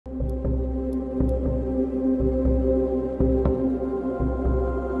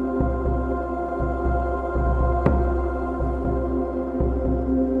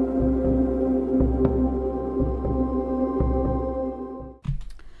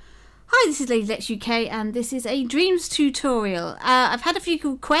Hi, this is Lady Lex UK and this is a Dreams tutorial. I've had a few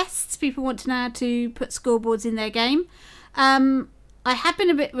requests. People want to know how to put scoreboards in their game. I have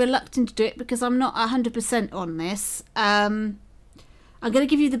been a bit reluctant to do it because I'm not 100% on this. I'm going to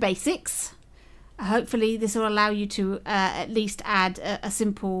give you the basics. Hopefully this will allow you to at least add a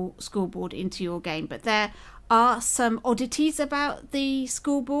simple scoreboard into your game. But there are some oddities about the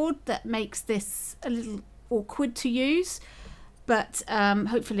scoreboard that makes this a little awkward to use. But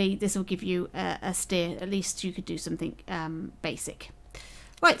hopefully this will give you a steer. At least you could do something basic.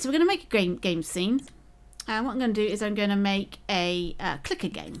 Right, so we're going to make a game scene. And what I'm going to do is I'm going to make a clicker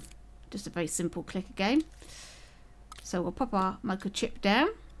game. Just a very simple clicker game. So we'll pop our microchip down.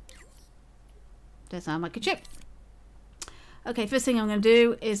 There's our microchip. Okay, first thing I'm going to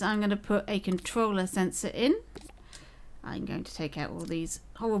do is I'm going to put a controller sensor in. I'm going to take out all these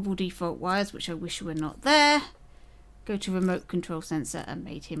horrible default wires, which I wish were not there. Go to remote control sensor and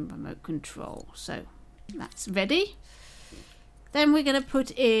made him remote control. So that's ready. Then we're going to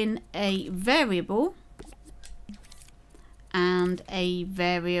put in a variable and a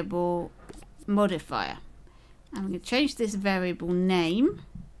variable modifier. I'm going to change this variable name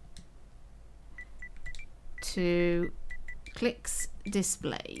to clicks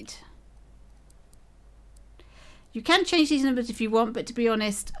displayed. You can change these numbers if you want, but to be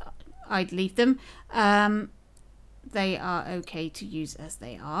honest, I'd leave them. They are okay to use as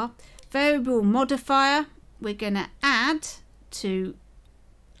they are. Variable modifier, we're going to add to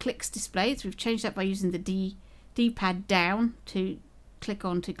clicks displayed. So we've changed that by using the D-pad down to click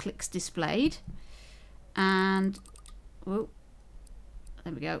on to clicks displayed. And, oh,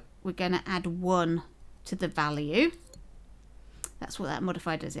 there we go. We're going to add 1 to the value. That's what that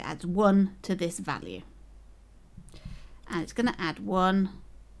modifier does. It adds 1 to this value. And it's going to add 1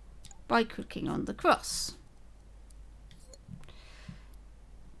 by clicking on the cross.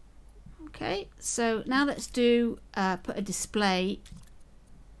 Okay, so now let's do put a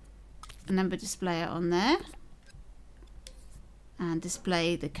number displayer on there and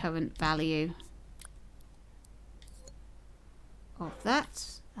display the current value of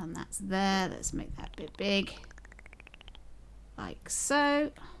that, and that's there. Let's make that a bit big like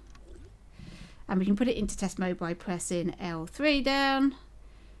so, and we can put it into test mode by pressing L3 down,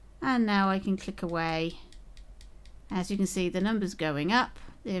 and now I can click away. As you can see, the number's going up.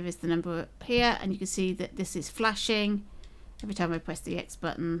 There is the number here, and you can see that this is flashing. Every time I press the X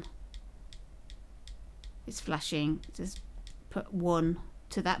button, it's flashing. Just put 1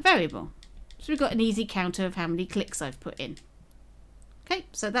 to that variable. So we've got an easy counter of how many clicks I've put in. Okay,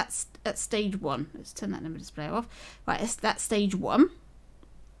 so that's at stage 1. Let's turn that number display off. Right, that's stage 1.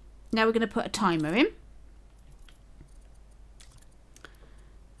 Now we're going to put a timer in.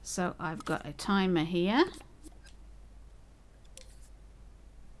 So I've got a timer here.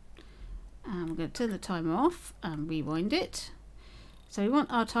 And we're going to turn the timer off and rewind it. So we want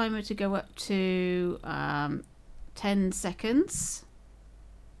our timer to go up to 10 seconds.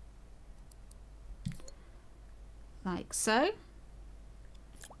 Like so.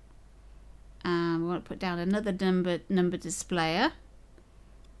 And we want to put down another number displayer.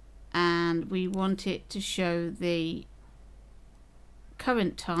 And we want it to show the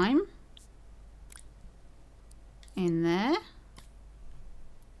current time in there.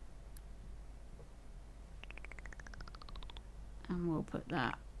 And we'll put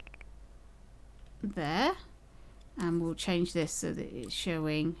that there, and we'll change this so that it's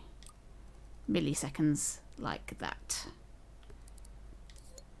showing milliseconds like that.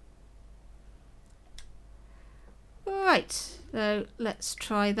 Right, so let's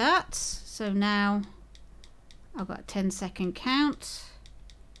try that. So now I've got a 10-second count,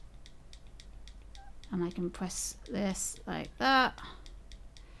 and I can press this like that,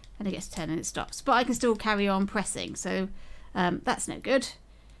 and it gets 10 and it stops, but I can still carry on pressing. So that's no good.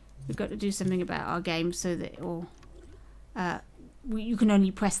 We've got to do something about our game so that it will, you can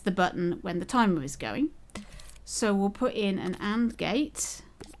only press the button when the timer is going. So we'll put in an AND gate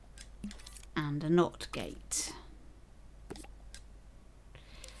and a NOT gate.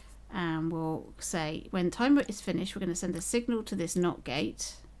 And we'll say when timer is finished, we're going to send a signal to this NOT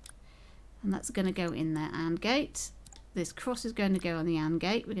gate. And that's going to go in there, AND gate. This cross is going to go on the AND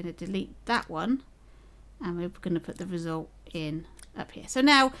gate. We're going to delete that one. And we're going to put the result in up here. So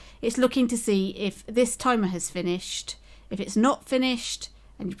now it's looking to see if this timer has finished. If it's not finished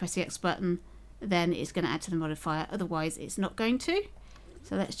and you press the X button, then it's going to add to the modifier. Otherwise, it's not going to.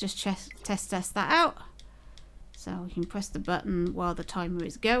 So let's just test that out. So we can press the button while the timer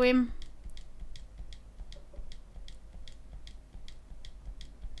is going.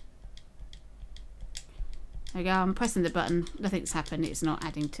 There we go, I'm pressing the button, nothing's happened, it's not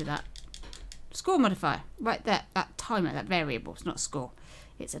adding to that score modifier right there, that timer, that variable. It's not score,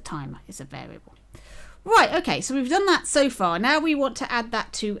 it's a timer, it's a variable. Right, okay, so we've done that so far. Now we want to add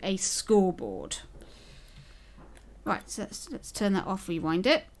that to a scoreboard. Right, so let's turn that off, rewind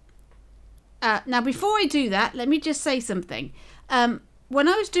it. Now before I do that, let me just say something. When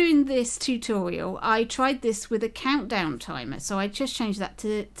I was doing this tutorial, I tried this with a countdown timer, so I just changed that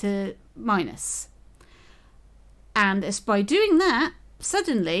to minus. And as by doing that,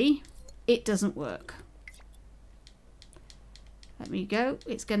 suddenly it doesn't work. Let me go.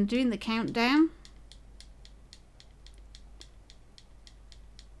 It's going to do the countdown.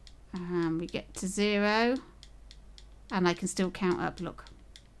 And we get to 0. And I can still count up, look.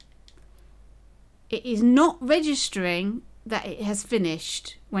 It is not registering that it has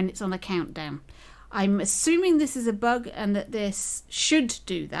finished when it's on a countdown. I'm assuming this is a bug and that this should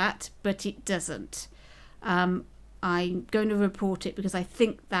do that, but it doesn't. I'm going to report it because I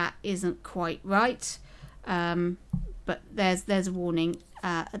think that isn't quite right. But there's a warning.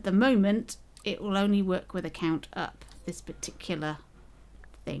 At the moment, it will only work with a count up, this particular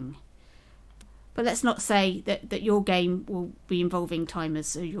thing. But let's not say that your game will be involving timers,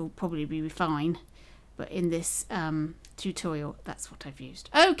 so you'll probably be fine. But in this tutorial, that's what I've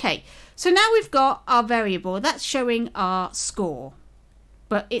used. Okay, so now we've got our variable. That's showing our score,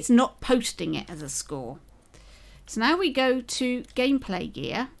 but it's not posting it as a score. So now we go to gameplay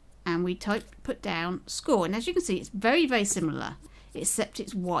gear and we put down score. And as you can see, it's very, very similar, except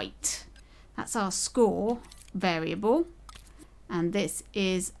it's white. That's our score variable. And this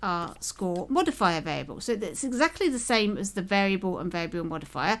is our score modifier variable. So it's exactly the same as the variable and variable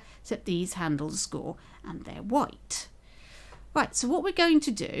modifier, except these handle the score and they're white. Right, so what we're going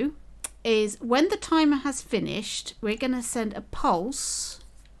to do is when the timer has finished, we're going to send a pulse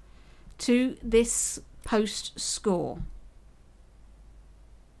to this post score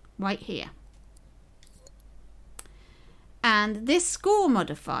right here. And this score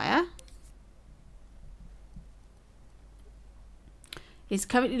modifier is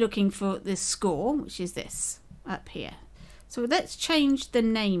currently looking for this score, which is this up here. So let's change the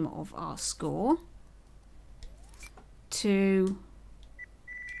name of our score to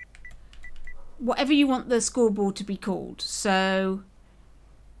whatever you want the scoreboard to be called. So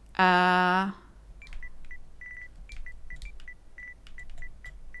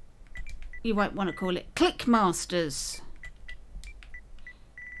you might want to call it Click Masters.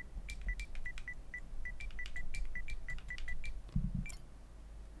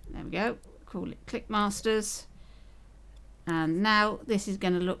 There we go, call it Click Masters. And now this is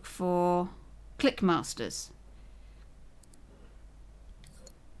going to look for Click Masters.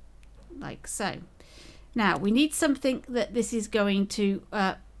 Like so. Now we need something that this is going to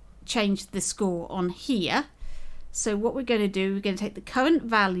change the score on here. So what we're going to do, we're going to take the current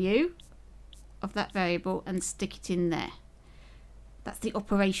value of that variable and stick it in there. That's the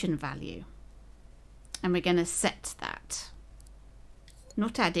operation value. And we're going to set that.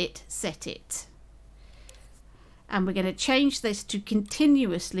 Not add it, set it. And we're going to change this to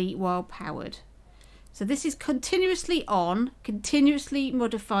continuously while powered. So this is continuously on, continuously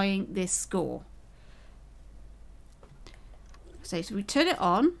modifying this score. So we turn it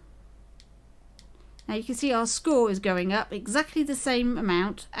on. Now you can see our score is going up exactly the same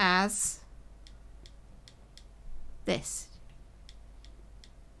amount as this.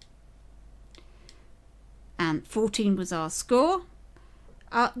 And 14 was our score.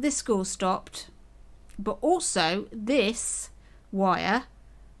 This score stopped, but also this wire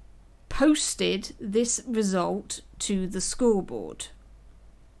posted this result to the scoreboard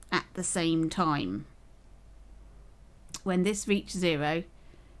at the same time. When this reached 0,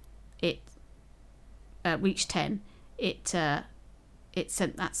 it reached 10, it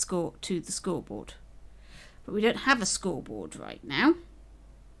sent that score to the scoreboard. But we don't have a scoreboard right now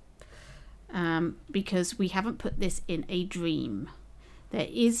because we haven't put this in a dream. There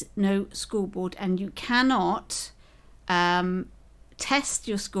is no scoreboard, and you cannot test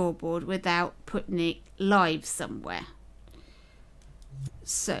your scoreboard without putting it live somewhere.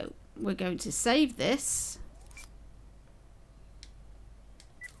 So we're going to save this.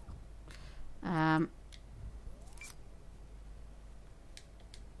 We'll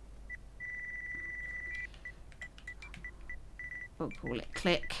call it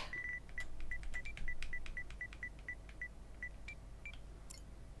click.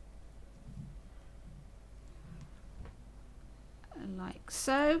 Like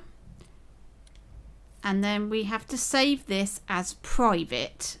so. And then we have to save this as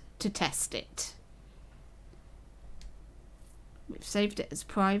private to test it. We've saved it as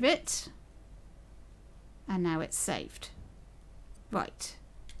private. And now it's saved. Right.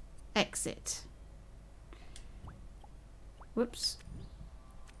 Exit. Whoops.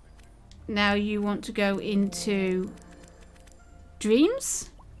 Now you want to go into Dreams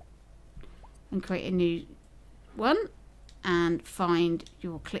and create a new one and find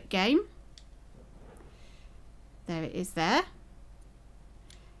your click game. There it is there.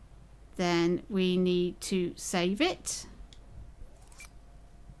 Then we need to save it.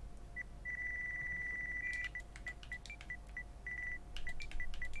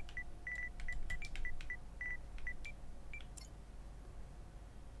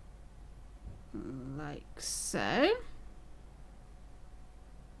 Like so.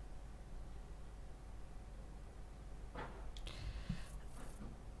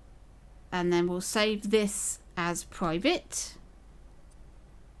 And then we'll save this as private.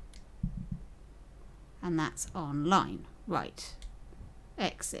 And that's online. Right.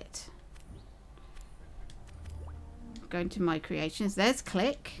 Exit. Going to my creations. There's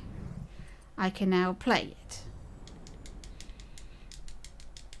click. I can now play it.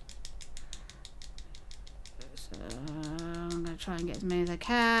 So I'm going to try and get as many as I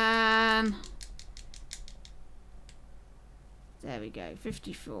can. There we go.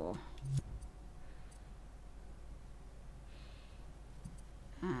 54.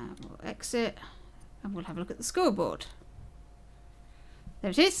 We'll exit and we'll have a look at the scoreboard. There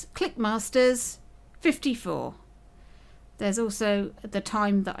it is. Click Masters 54. There's also the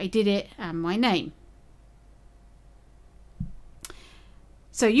time that I did it and my name.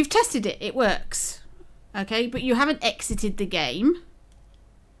 So you've tested it. It works. Okay, but you haven't exited the game.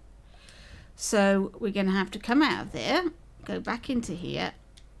 So we're going to have to come out of there, go back into here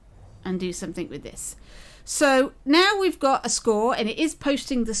and do something with this. So now we've got a score and it is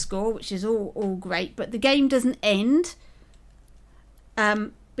posting the score, which is all great, but the game doesn't end. But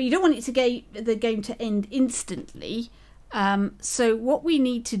you don't want it to the game to end instantly. So what we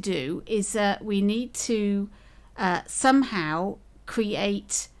need to do is we need to somehow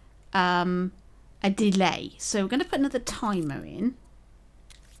create a delay. So we're going to put another timer in.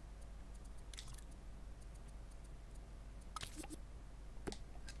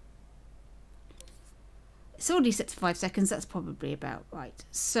 It's already set to 5 seconds. That's probably about right.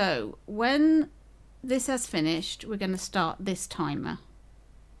 So when this has finished, we're going to start this timer.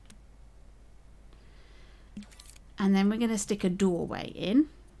 And then we're going to stick a doorway in.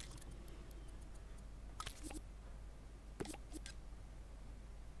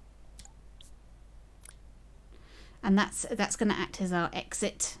 And that's going to act as our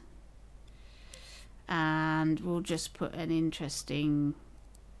exit. And we'll just put an interesting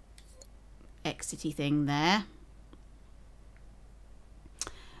exity thing there.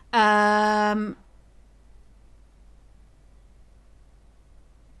 That'll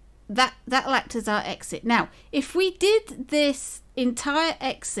act as our exit. Now, if we did this entire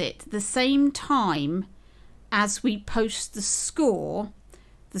exit the same time as we post the score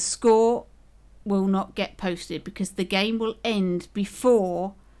will not get posted because the game will end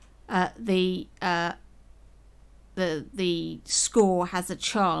before the score has a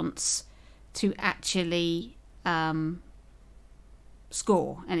chance to actually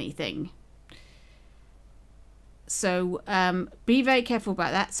score anything. So be very careful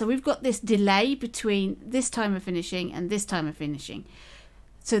about that. So we've got this delay between this time of finishing and this time of finishing.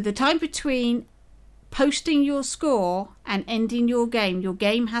 So the time between posting your score and ending your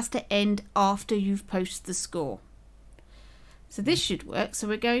game has to end after you've posted the score. So this should work. So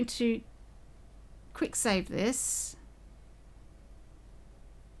we're going to quick save this.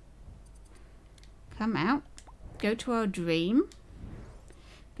 Come out, go to our dream,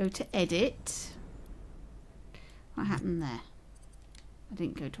 go to edit. What happened there? I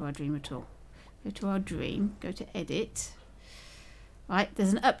didn't go to our dream at all. Go to our dream, go to edit. Right,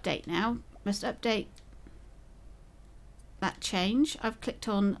 there's an update now. Must update that change. I've clicked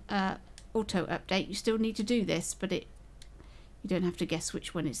on auto update. You still need to do this, but you don't have to guess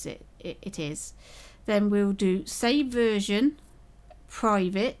which one it is. Then we'll do save version,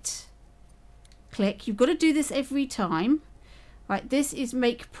 private. Click. You've got to do this every time. Right, this is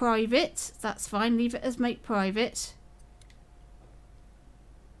make private. That's fine. Leave it as make private.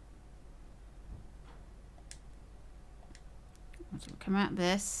 So we'll come out of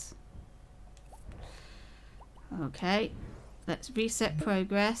this. Okay. Let's reset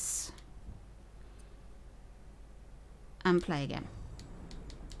progress. And play again.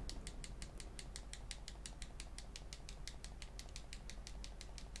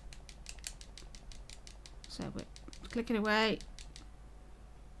 So we're clicking away.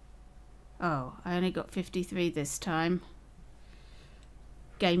 Oh, I only got 53 this time.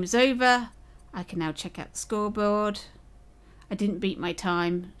 Game is over. I can now check out the scoreboard. I didn't beat my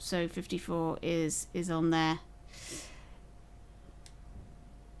time, so 54 is on there.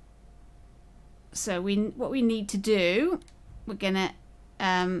 So what we need to do, we're gonna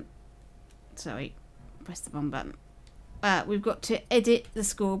sorry, press the wrong button. We've got to edit the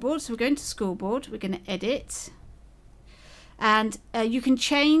scoreboard. So we're going to scoreboard. We're going to edit, and you can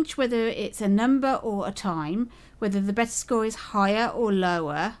change whether it's a number or a time, whether the better score is higher or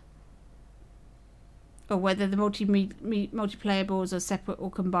lower, or whether the multiplayer boards are separate or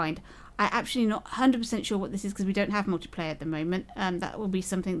combined. I'm actually not 100% sure what this is because we don't have multiplayer at the moment. That will be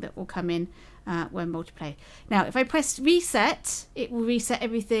something that will come in when multiplayer. Now, if I press reset, it will reset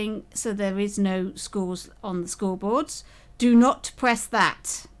everything so there is no scores on the scoreboards. Do not press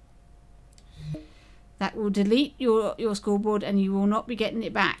that. That will delete your scoreboard and you will not be getting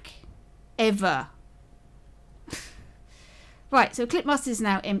it back. Ever. Right, so Clipmaster is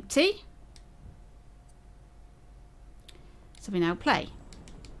now empty. So we now play.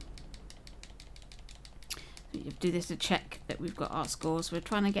 You do this to check that we've got our scores. We're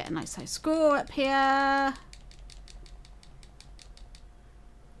trying to get a nice high score up here.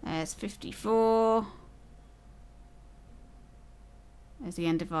 There's 54. There's the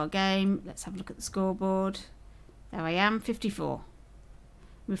end of our game. Let's have a look at the scoreboard. There I am, 54.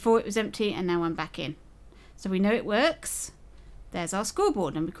 Before it was empty and now I'm back in. So we know it works. There's our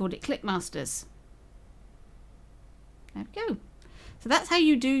scoreboard and we called it Clipmasters. There we go. So that's how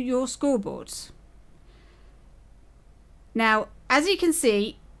you do your scoreboards. Now, as you can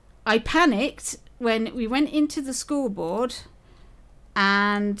see, I panicked when we went into the scoreboard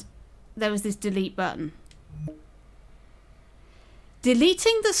and there was this delete button.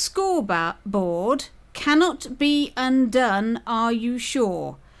 Deleting the scoreboard cannot be undone, are you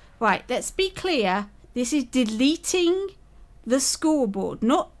sure? Right, let's be clear. This is deleting the scoreboard,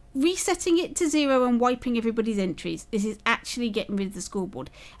 not resetting it to 0 and wiping everybody's entries. This is actually getting rid of the scoreboard.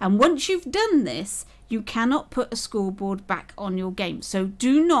 And once you've done this, you cannot put a scoreboard back on your game. So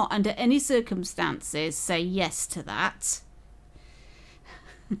do not, under any circumstances, say yes to that.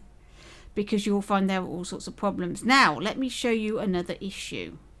 Because you'll find there are all sorts of problems. Now, let me show you another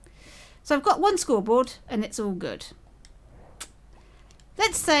issue. So I've got one scoreboard and it's all good.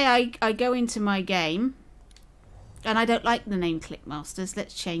 Let's say I go into my game and I don't like the name Clipmasters.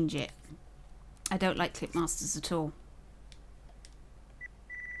 Let's change it. I don't like Clipmasters at all.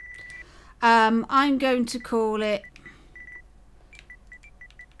 I'm going to call it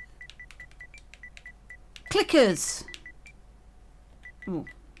Clickers. Oh,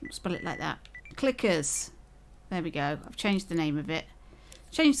 spell it like that. Clickers. There we go. I've changed the name of it.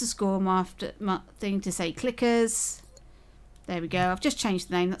 Changed the score thing to say Clickers. There we go. I've just changed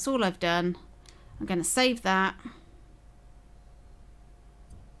the name. That's all I've done. I'm going to save that.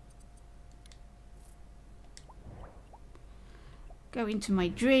 Go into my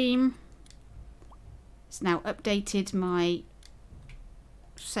dream. It's now updated my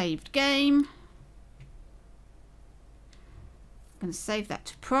saved game. I'm going to save that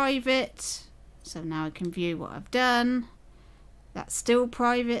to private. So now I can view what I've done. That's still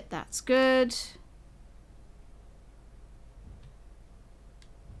private. That's good.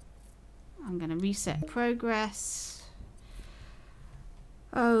 I'm going to reset progress.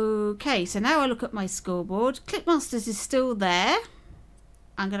 Okay, so now I look at my scoreboard. Clipmasters is still there.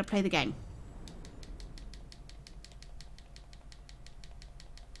 I'm going to play the game.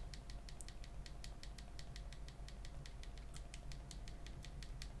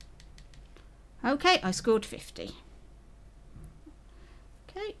 Okay, I scored 50.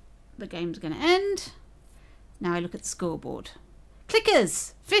 Okay, the game's going to end. Now I look at the scoreboard.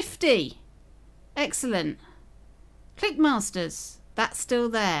 Clickers, 50. Excellent. Clipmasters, that's still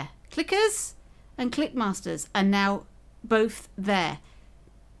there. Clickers and Clipmasters are now both there.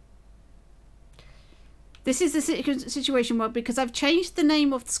 This is the situation where, because I've changed the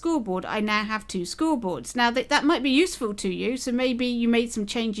name of the scoreboard, I now have two scoreboards. Now that might be useful to you. So maybe you made some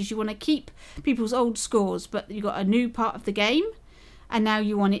changes. You want to keep people's old scores, but you got a new part of the game. And now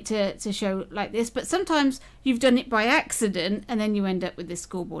you want it to show like this. But sometimes you've done it by accident and then you end up with this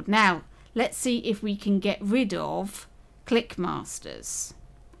scoreboard. Now, let's see if we can get rid of Clickmasters.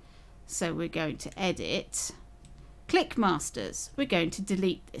 So we're going to edit. Clickmasters. We're going to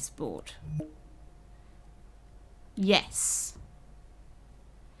delete this board. Yes.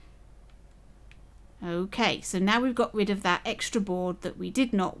 Okay, so now we've got rid of that extra board that we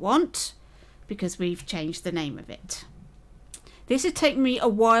did not want because we've changed the name of it. This has taken me a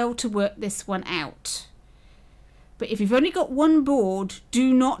while to work this one out. But if you've only got one board,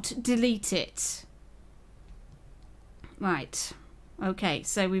 do not delete it. Right. Okay,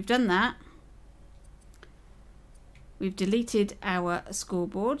 so we've done that. We've deleted our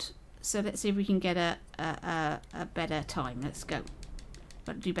scoreboard. So let's see if we can get a better time. Let's go.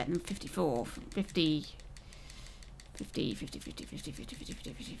 got to do better than 54. 50, 50, 50, 50, 50, 50, 50,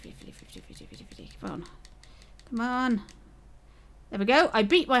 50, 50, 50, 50, 50, 50, 50. Come on. Come on. There we go. I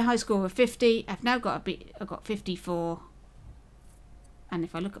beat my high score of 50. I've now got I've got 54. And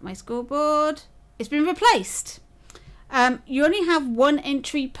if I look at my scoreboard, it's been replaced. You only have one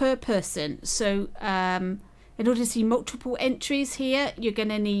entry per person. So in order to see multiple entries here, you're going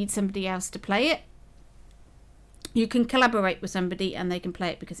to need somebody else to play it. You can collaborate with somebody and they can play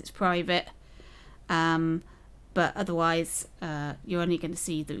it because it's private. But otherwise, you're only going to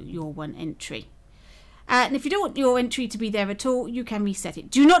see your one entry. And if you don't want your entry to be there at all, you can reset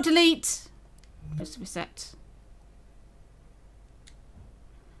it. Do not delete. Just reset.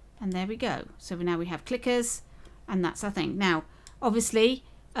 And there we go. So now we have clickers, and that's our thing. Now, obviously,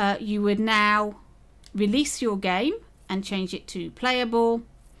 you would now release your game and change it to playable,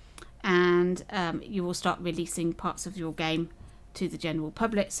 and you will start releasing parts of your game to the general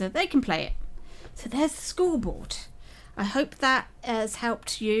public so they can play it. So there's the scoreboard. I hope that has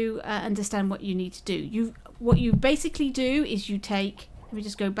helped you understand what you need to do. What you basically do is you take, let me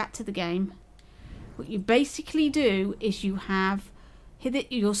just go back to the game. What you basically do is you have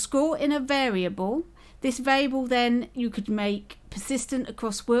your score in a variable. This variable then you could make persistent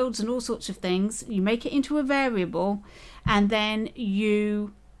across worlds and all sorts of things. You make it into a variable and then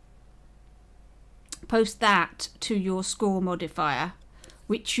you post that to your score modifier,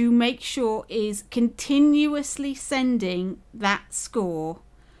 which you make sure is continuously sending that score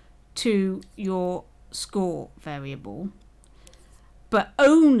to your score variable, but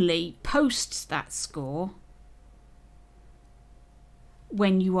only posts that score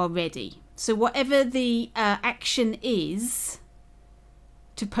when you are ready. So whatever the action is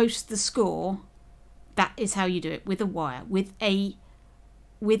to post the score, that is how you do it, with a wire, with a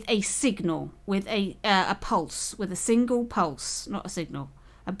signal, with a pulse, with a single pulse, not a signal,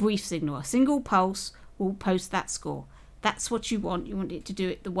 a brief signal. A single pulse will post that score. That's what you want. You want it to do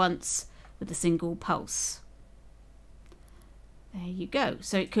it the once with a single pulse. There you go.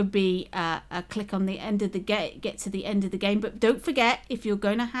 So it could be a click on the end of the game, get to the end of the game. But don't forget, if you're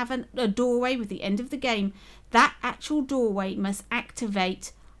going to have a doorway with the end of the game, that actual doorway must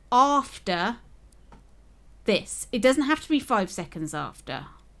activate after this. It doesn't have to be 5 seconds after.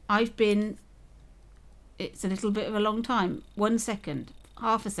 It's a little bit of a long time. 1 second,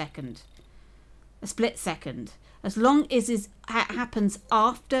 half a second, a split second. As long as it happens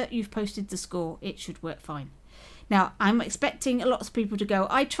after you've posted the score, it should work fine. Now, I'm expecting a lot of people to go,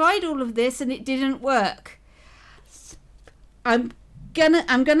 I tried all of this and it didn't work. I'm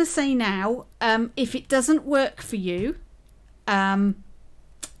gonna say now, if it doesn't work for you,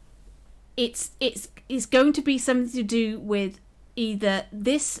 it's going to be something to do with either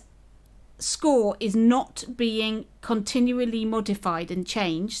this score is not being continually modified and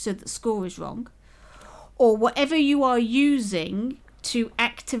changed so that the score is wrong, or whatever you are using to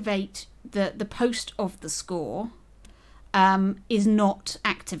activate the post of the score is not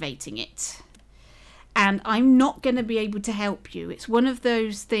activating it. And I'm not going to be able to help you. It's one of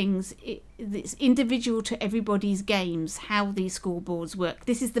those things, it's individual to everybody's games how these scoreboards work.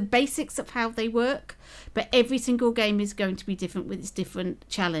 This is the basics of how they work, but every single game is going to be different with its different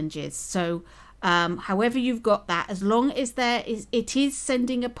challenges. So however you've got that, as long as it is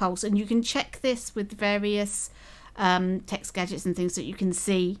sending a pulse, and you can check this with various text gadgets and things that you can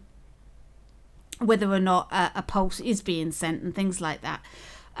see whether or not a pulse is being sent and things like that.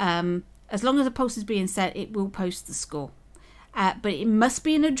 As long as a pulse is being sent, it will post the score. But it must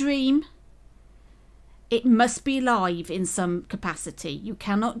be in a dream. It must be live in some capacity. You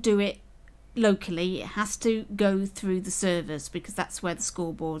cannot do it locally. It has to go through the servers because that's where the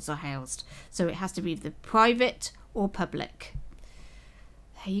scoreboards are housed. So it has to be either private or public.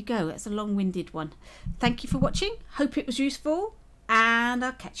 There you go. That's a long-winded one. Thank you for watching. Hope it was useful, and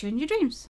I'll catch you in your dreams.